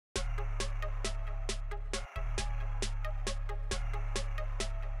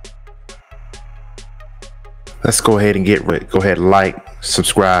Let's go ahead and get rid. Go ahead, like,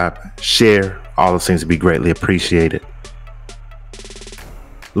 subscribe, share. All those things would be greatly appreciated.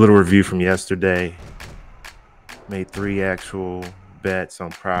 A little review from yesterday. Made 3 actual bets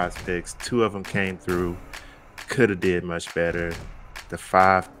on Prizepicks. 2 of them came through. Could have did much better. The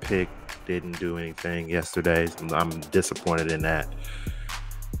 5 pick didn't do anything yesterday. I'm disappointed in that.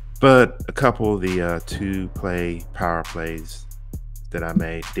 But a couple of the 2-play power plays that I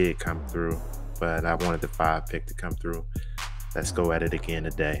made did come through. But I wanted the 5 pick to come through. Let's go at it again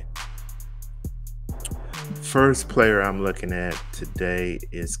today. First player I'm looking at today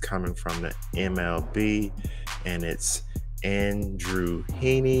is coming from the MLB, and it's Andrew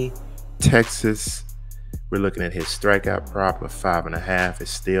Heaney, Texas. We're looking at his strikeout prop of 5.5. It's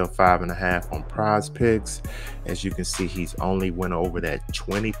still 5.5 on Prizepicks. As you can see, he's only went over that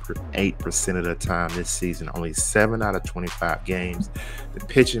 28% of the time this season. Only 7 out of 25 games. The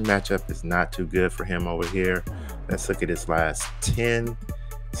pitching matchup is not too good for him over here. Let's look at his last 10.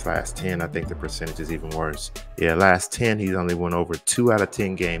 His last 10, I think the percentage is even worse. Yeah, last 10, he's only went over 2 out of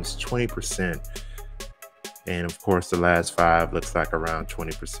 10 games, 20%. And of course, the last 5 looks like around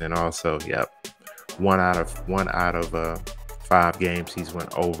 20% also. Yep. 1 out of 5 games, he's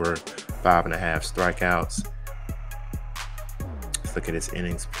went over 5.5 strikeouts. Let's look at his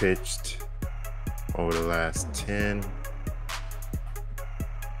innings pitched over the last 10.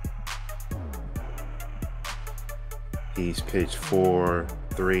 He's pitched 4,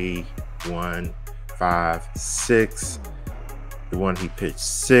 3, 1, 5, 6. The one he pitched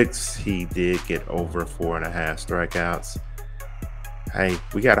 6, he did get over 4.5 strikeouts. Hey,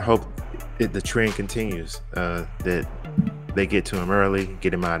 we gotta hope the trend continues, that they get to him early,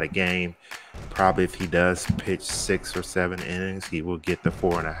 get him out of the game. Probably if he does pitch 6 or 7 innings, he will get the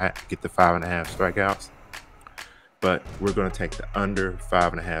 5.5 strikeouts. But we're going to take the under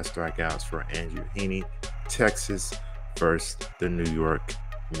 5.5 strikeouts for Andrew Heaney, Texas versus the New York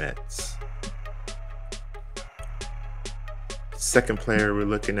Mets. Second player we're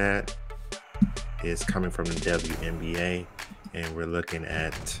looking at is coming from the WNBA, and we're looking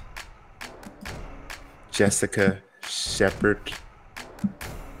at Jessica Shepard.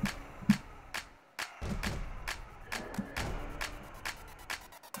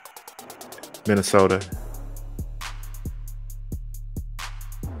 Minnesota.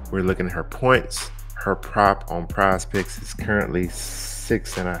 We're looking at her points. Her prop on Prizepicks is currently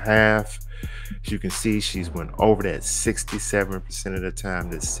 6.5. As you can see, she's went over that 67% of the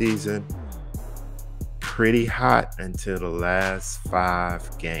time this season. Pretty hot until the last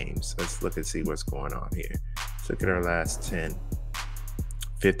 5 games. Let's look and see what's going on here. Let's look at her last 10.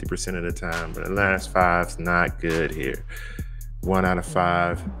 50% of the time, but the last 5's not good here. 1 out of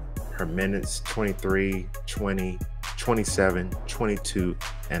 5. Her minutes 23, 20, 27, 22,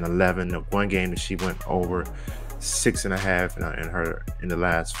 and 11. The one game that she went over 6.5 in the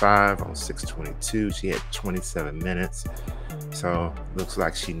last 5 on 6/22. She had 27 minutes. So looks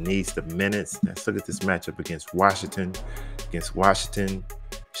like she needs the minutes. Let's look at this matchup against Washington. Against Washington,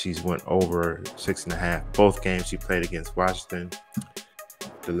 she's went over 6.5. Both games she played against Washington.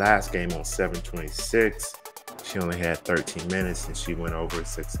 The last game on 7/26, she only had 13 minutes and she went over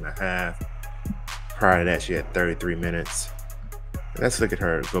 6.5. Prior to that, she had 33 minutes. Let's look at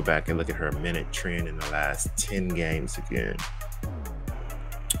her, go back and look at her minute trend in the last 10 games again.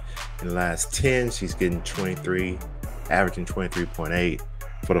 In the last 10, she's getting 23, averaging 23.8.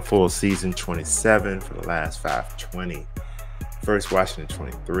 For the full season, 27. For the last 5, 20. First Washington,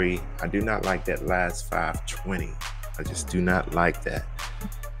 23. I do not like that last 5, 20. I just do not like that.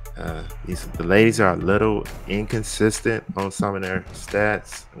 The ladies are a little inconsistent on some of their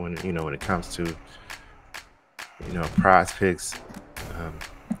stats when it comes to Prizepicks.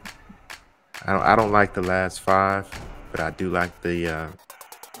 I don't like the last 5, but I do like the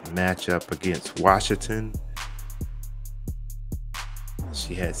matchup against Washington.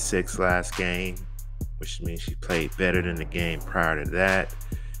 She had 6 last game, which means she played better than the game prior to that.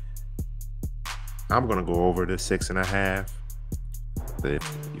 I'm going to go over the 6.5. But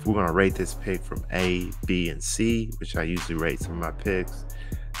if we're going to rate this pick from A, B, and C, which I usually rate some of my picks,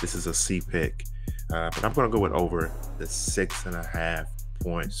 this is a C pick. But I'm going to go with over the 6.5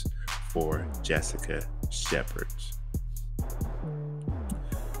 points for Jessica Shepard.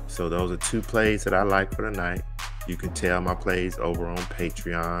 So those are 2 plays that I like for the night. You can tell my plays over on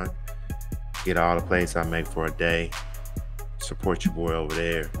Patreon. Get all the plays I make for a day. Support your boy over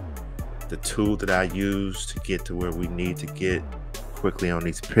there. The tool that I use to get to where we need to get quickly on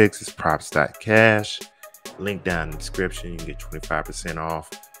these picks is props.cash. Link down in the description. You can get 25% off.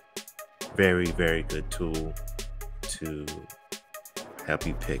 Very, very good tool to help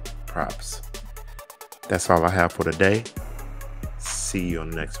you pick props. That's all I have for today. See you on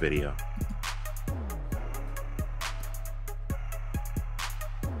the next video.